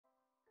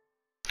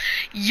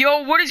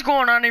Yo, what is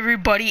going on,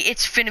 everybody?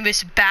 It's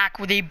Finibus back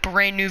with a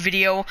brand new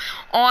video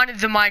on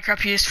the Minecraft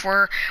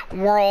PS4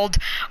 world.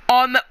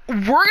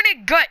 We're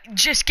gonna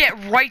just get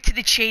right to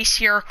the chase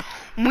here.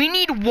 We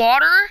need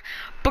water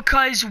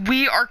because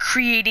we are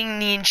creating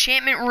the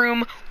enchantment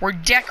room. We're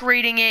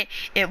decorating it.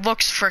 It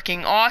looks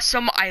freaking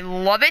awesome. I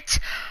love it.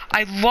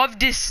 I love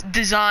this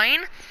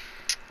design.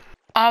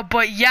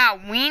 But yeah,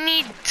 we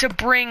need to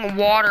bring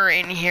water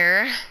in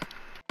here.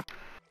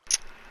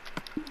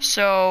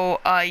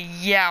 So,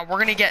 yeah, we're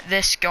gonna get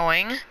this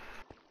going.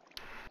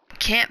 We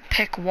can't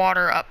pick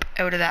water up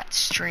out of that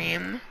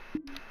stream.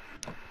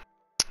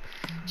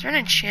 Is there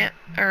an yeah,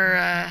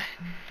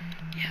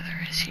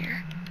 there is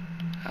here.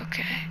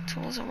 Okay,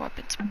 tools and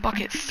weapons.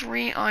 Bucket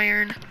 3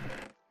 iron.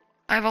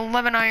 I have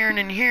 11 iron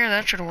in here,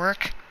 that should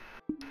work.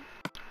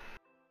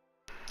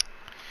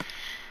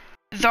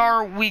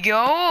 There we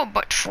go,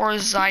 but for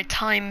the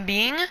time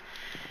being,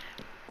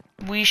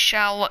 we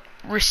shall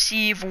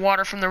receive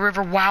water from the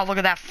river. Wow, look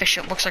at that fish.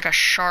 It looks like a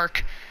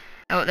shark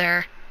out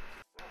there.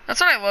 That's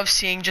what I love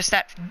seeing, just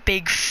that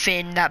big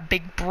fin, that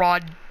big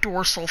broad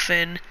dorsal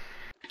fin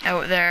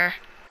out there.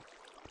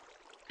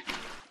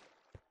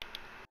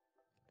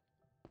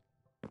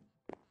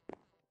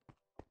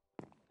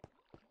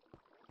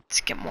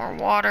 Let's get more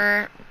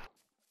water.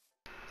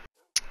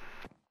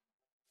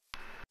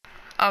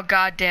 Oh,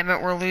 god damn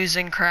it, we're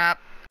losing crap.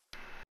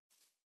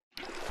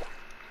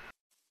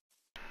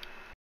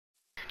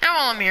 Now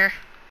while I'm here.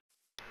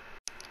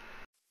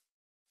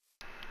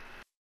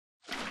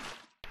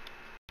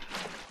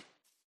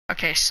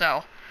 Okay,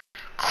 so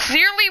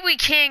clearly we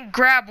can't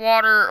grab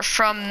water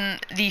from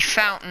the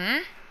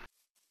fountain,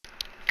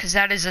 because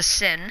that is a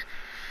sin.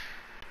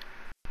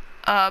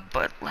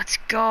 But let's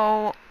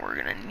go. We're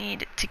gonna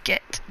need to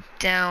get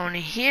down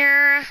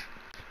here.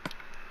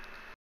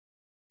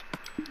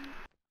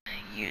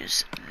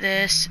 Use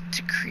this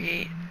to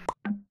create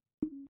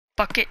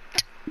bucket.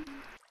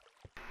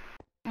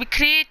 We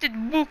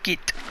created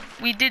bucket.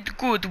 We did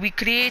good. We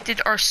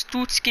created our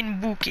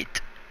Stootskin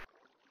bucket.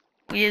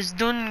 We has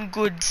done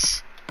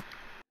goods.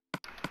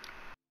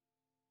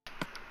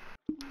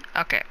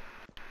 Okay.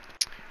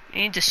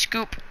 We need to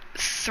scoop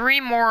 3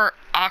 more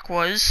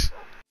aquas.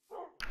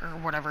 Or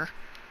whatever.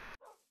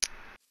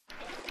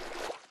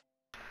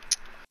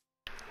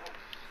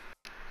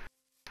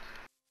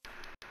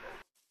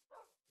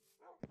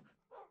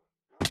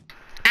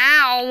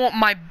 Ow!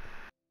 My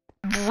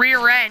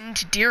rear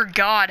end. Dear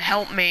God,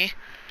 help me.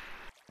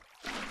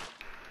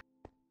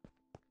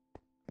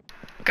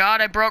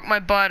 God, I broke my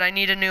butt. I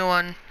need a new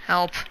one.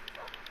 Help.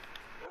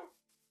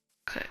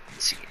 Okay,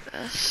 let's see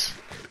this.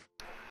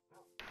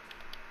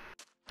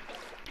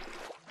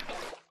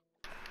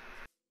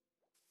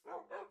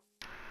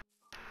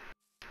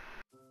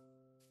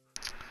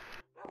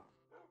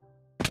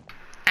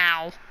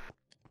 Ow.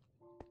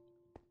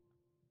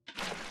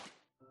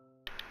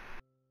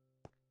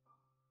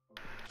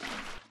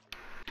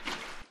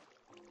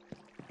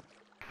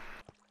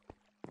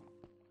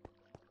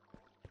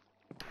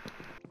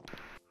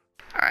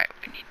 Alright,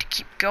 we need to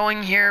keep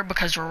going here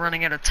because we're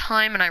running out of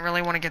time and I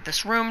really want to get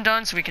this room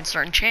done so we can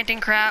start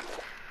enchanting crap.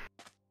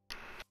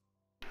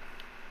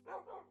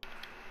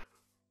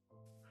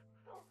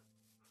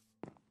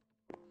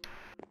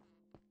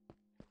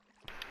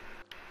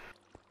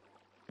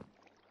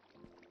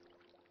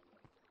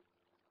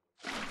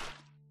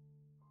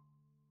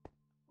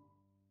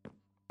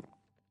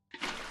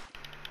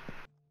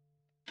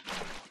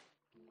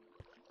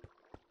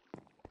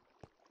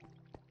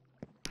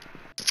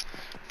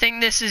 Think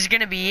this is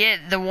gonna be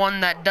it, the one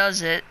that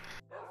does it.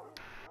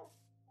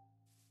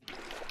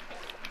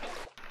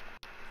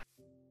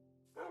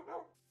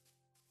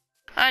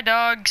 Hi,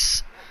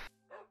 dogs.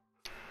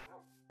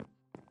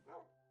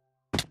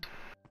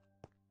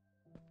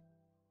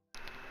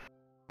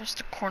 There's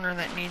the corner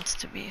that needs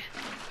to be.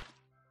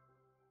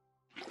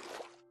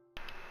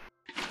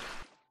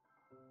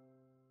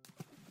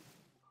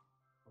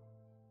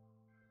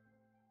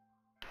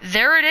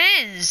 There it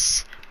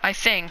is, I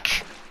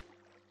think.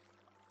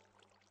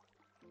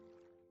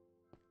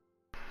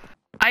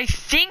 I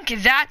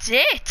think that's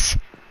it.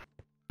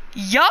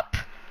 Yup.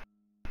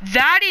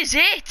 That is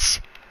it.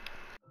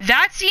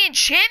 That's the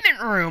enchantment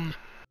room.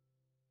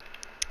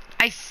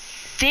 I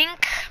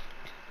think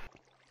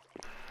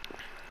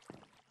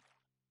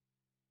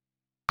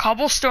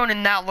cobblestone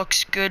and that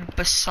looks good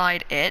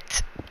beside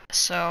it.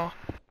 So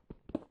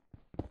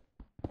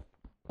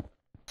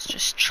let's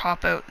just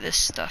chop out this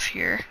stuff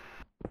here.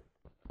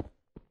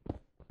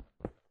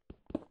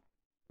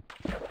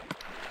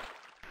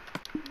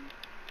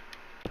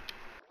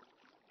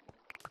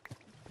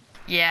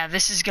 Yeah,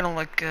 this is gonna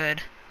look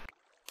good.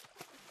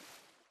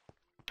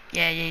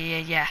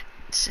 Yeah.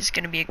 This is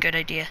gonna be a good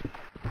idea.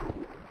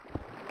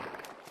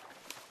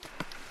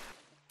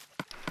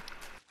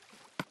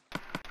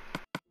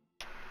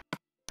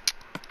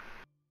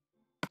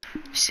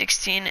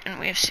 $16 and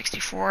we have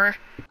 64.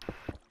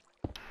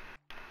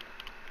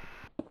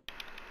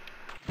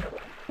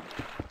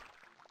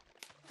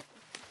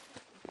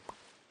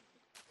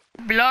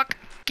 Block,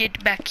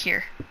 get back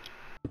here.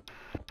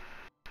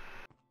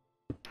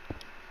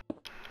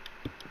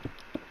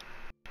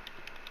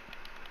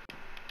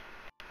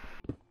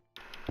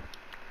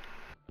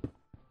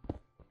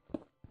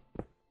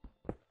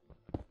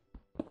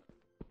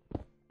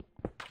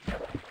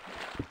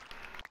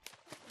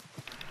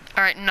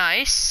 Alright,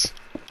 nice.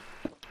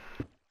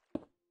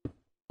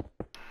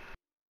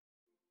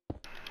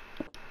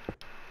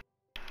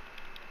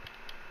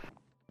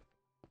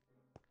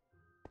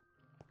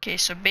 Okay,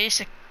 so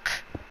basically,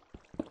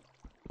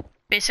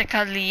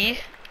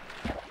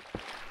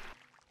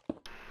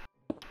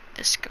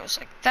 this goes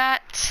like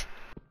that.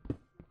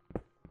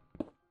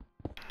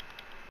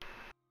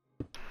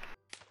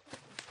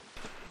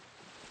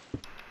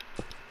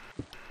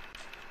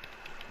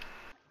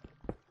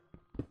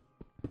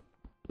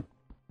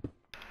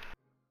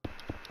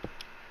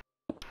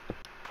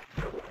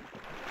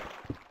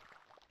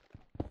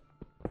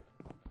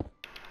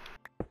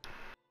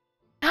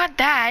 Not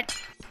that.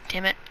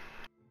 Damn it.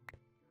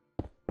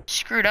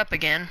 Screwed up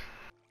again.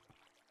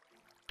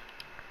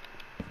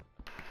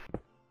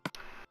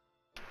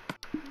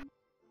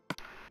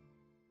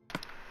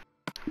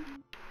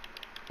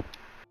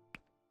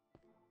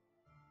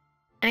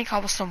 Any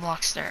cobblestone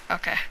blocks there?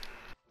 Okay.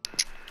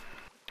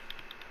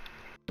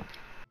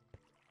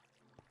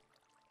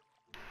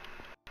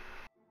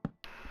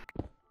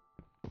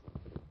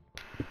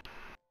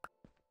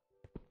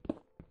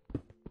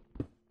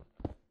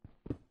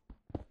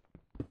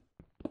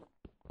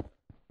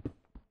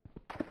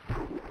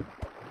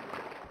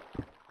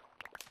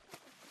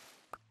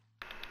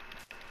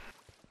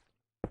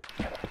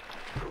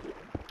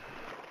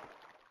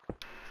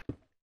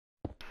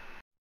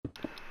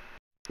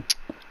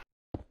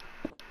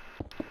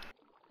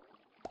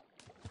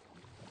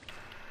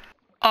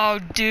 Oh,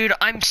 dude,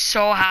 I'm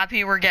so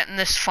happy we're getting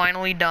this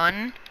finally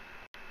done.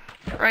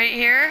 Right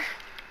here.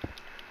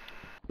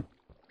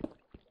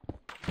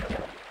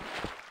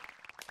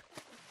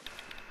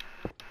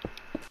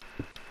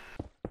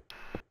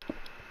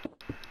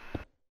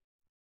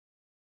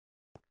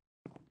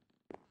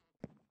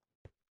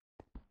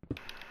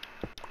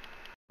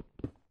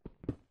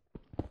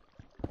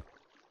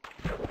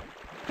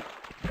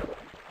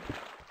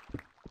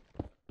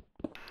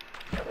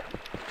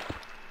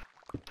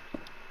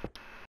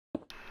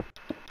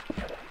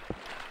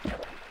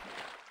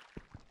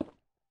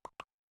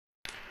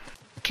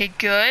 Okay,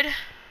 good.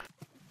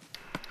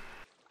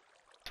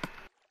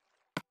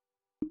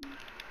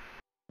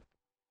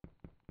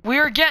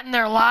 We're getting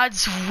there,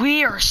 lads.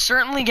 We are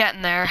certainly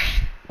getting there.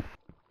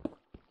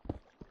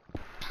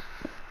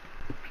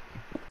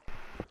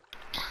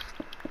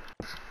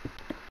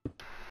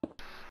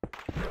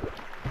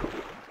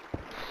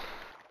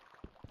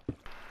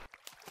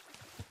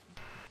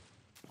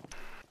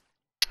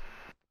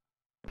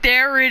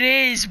 There it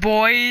is,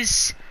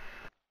 boys.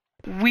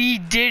 We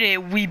did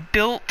it. We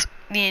built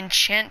the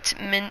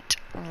enchantment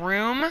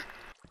room.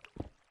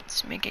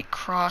 Let's make a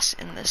cross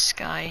in the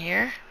sky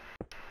here.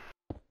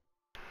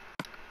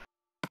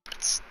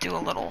 Let's do a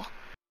little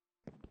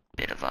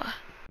bit of a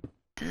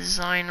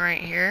design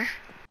right here.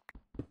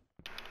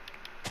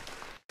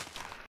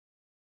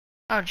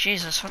 Oh,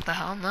 Jesus, what the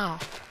hell? No.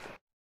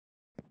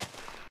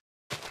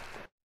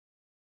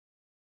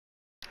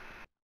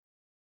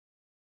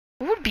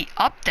 What would be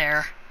up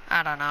there?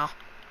 I don't know.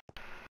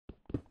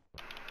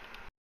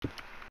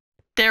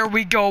 There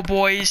we go,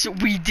 boys.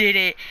 We did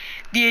it.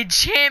 The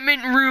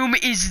enchantment room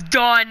is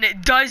done.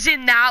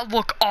 Doesn't that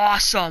look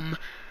awesome?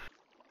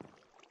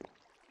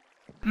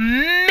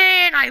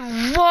 Man,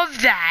 I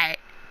love that.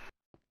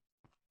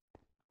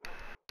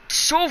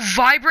 So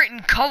vibrant in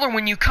color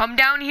when you come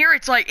down here.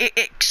 It's like it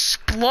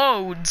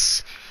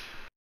explodes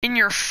in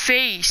your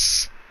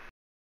face.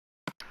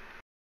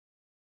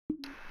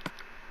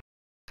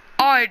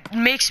 Oh, it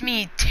makes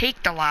me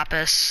take the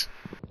lapis.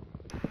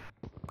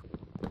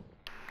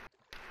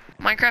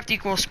 Minecraft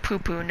equals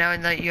poo-poo now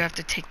that you have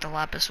to take the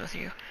lapis with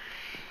you.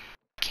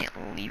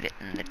 Can't leave it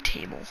in the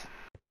table.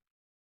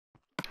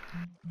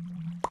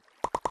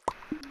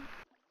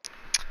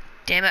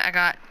 Damn it, I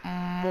got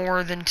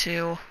more than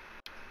 2.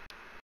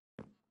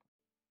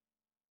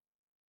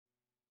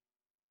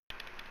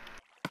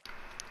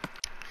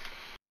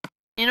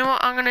 You know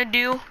what I'm gonna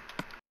do?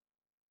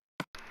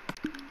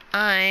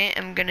 I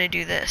am gonna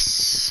do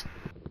this.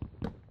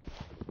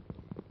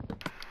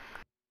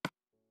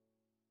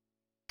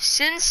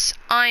 Since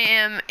I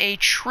am a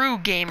true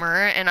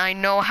gamer and I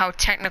know how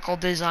technical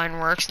design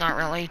works, not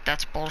really,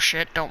 that's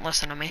bullshit, don't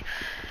listen to me.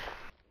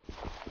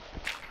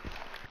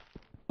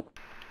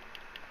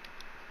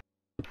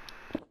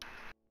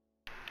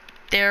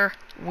 There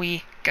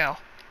we go.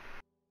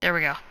 There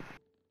we go.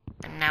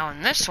 And now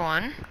in this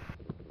one,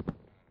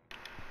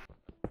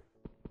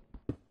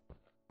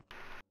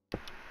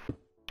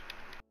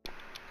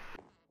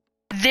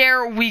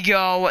 there we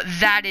go.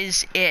 That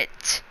is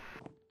it.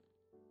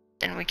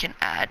 Then we can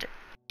add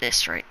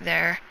this right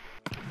there.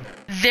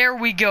 There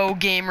we go,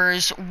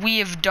 gamers. We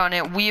have done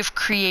it. We have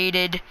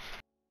created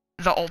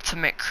the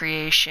ultimate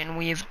creation.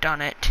 We have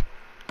done it.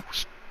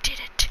 We did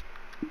it.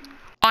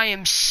 I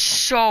am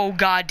so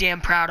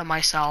goddamn proud of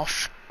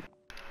myself.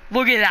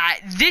 Look at that.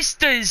 This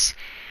does...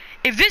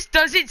 If this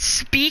doesn't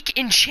speak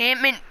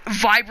enchantment,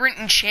 vibrant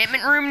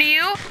enchantment room to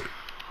you,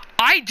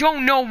 I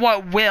don't know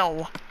what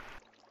will.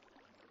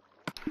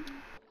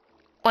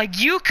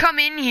 Like, you come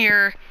in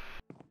here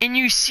and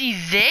you see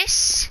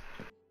this,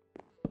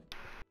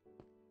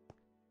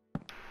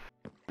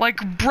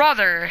 Like,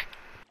 brother,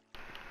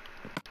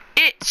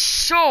 it's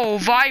so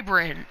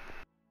vibrant.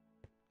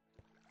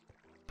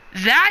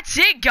 That's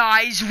it,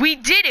 guys. We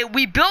did it.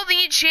 We built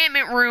the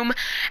enchantment room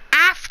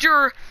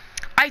after,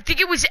 I think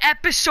it was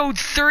episode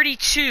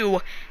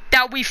 32,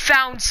 that we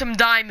found some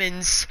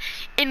diamonds.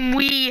 And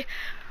we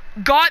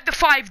got the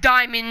 5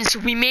 diamonds.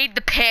 We made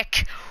the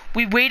pick.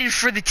 We waited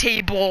for the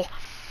table.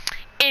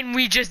 And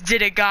we just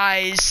did it,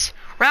 guys.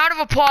 Round of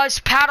applause.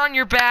 Pat on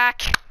your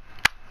back.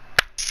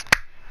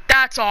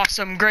 That's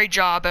awesome. Great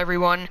job,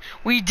 everyone.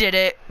 We did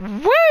it.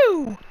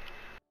 Woo!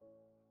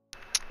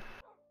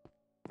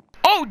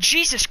 Oh,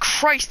 Jesus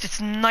Christ, it's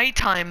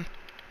nighttime.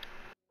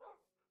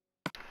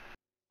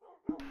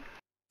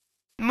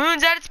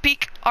 Moon's at its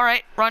peak.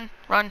 Alright, run.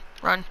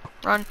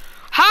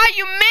 Hi,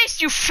 you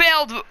missed! You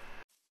failed!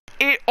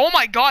 Oh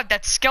my god,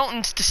 that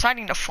skeleton's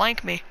deciding to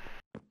flank me.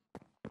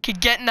 Okay,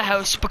 get in the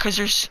house because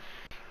there's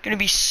gonna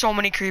be so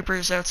many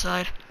creepers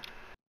outside.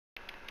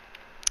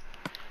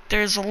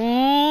 There's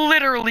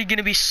literally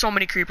gonna be so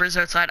many creepers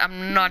outside.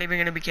 I'm not even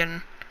gonna be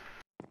kidding.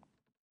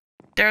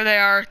 There they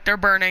are. They're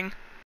burning.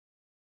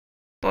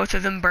 Both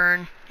of them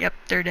burn. Yep,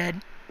 they're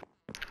dead.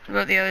 What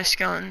about the other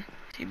skeleton?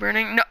 Is he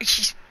burning? No,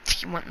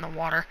 he went in the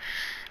water.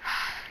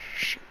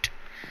 Shoot.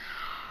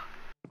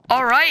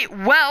 Alright,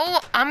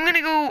 well, I'm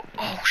gonna go...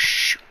 Oh,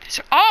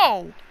 shoot.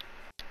 Oh!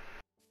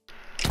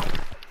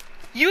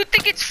 You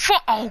think it's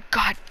fun? Oh,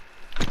 God.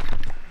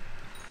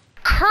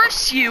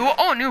 Curse you!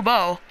 Oh, new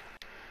bow.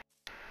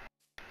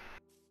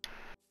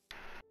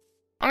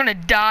 I'm gonna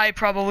die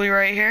probably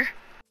right here.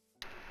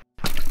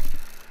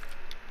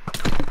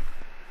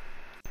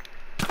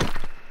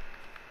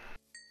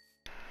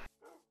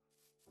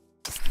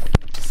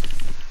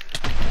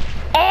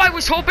 Oh, I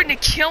was hoping to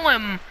kill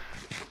him.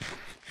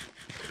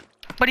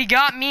 But he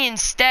got me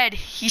instead.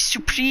 He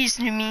surprised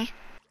me.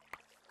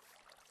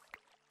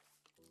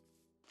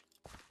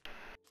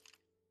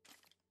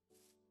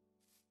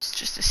 It's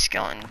just a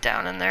skeleton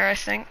down in there, I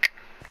think.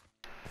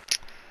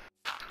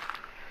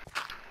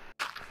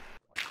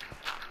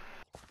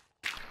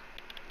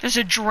 There's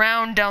a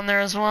drown down there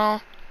as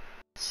well.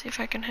 Let's see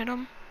if I can hit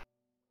him.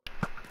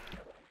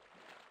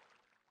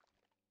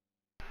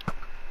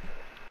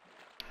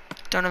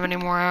 Don't have any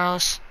more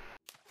arrows.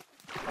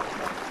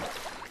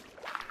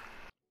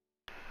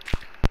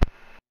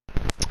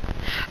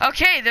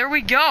 Okay, there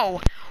we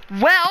go.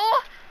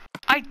 Well,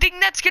 I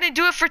think that's gonna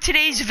do it for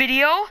today's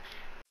video.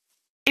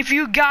 If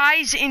you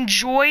guys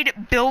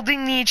enjoyed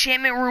building the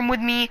enchantment room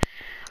with me,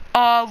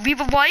 leave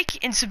a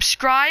like and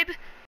subscribe.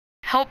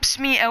 Helps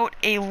me out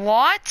a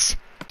lot.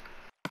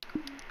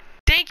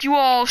 Thank you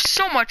all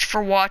so much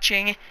for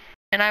watching,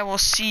 and I will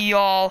see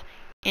y'all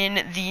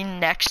in the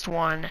next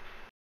one.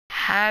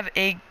 Have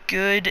a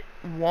good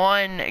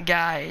one,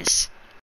 guys.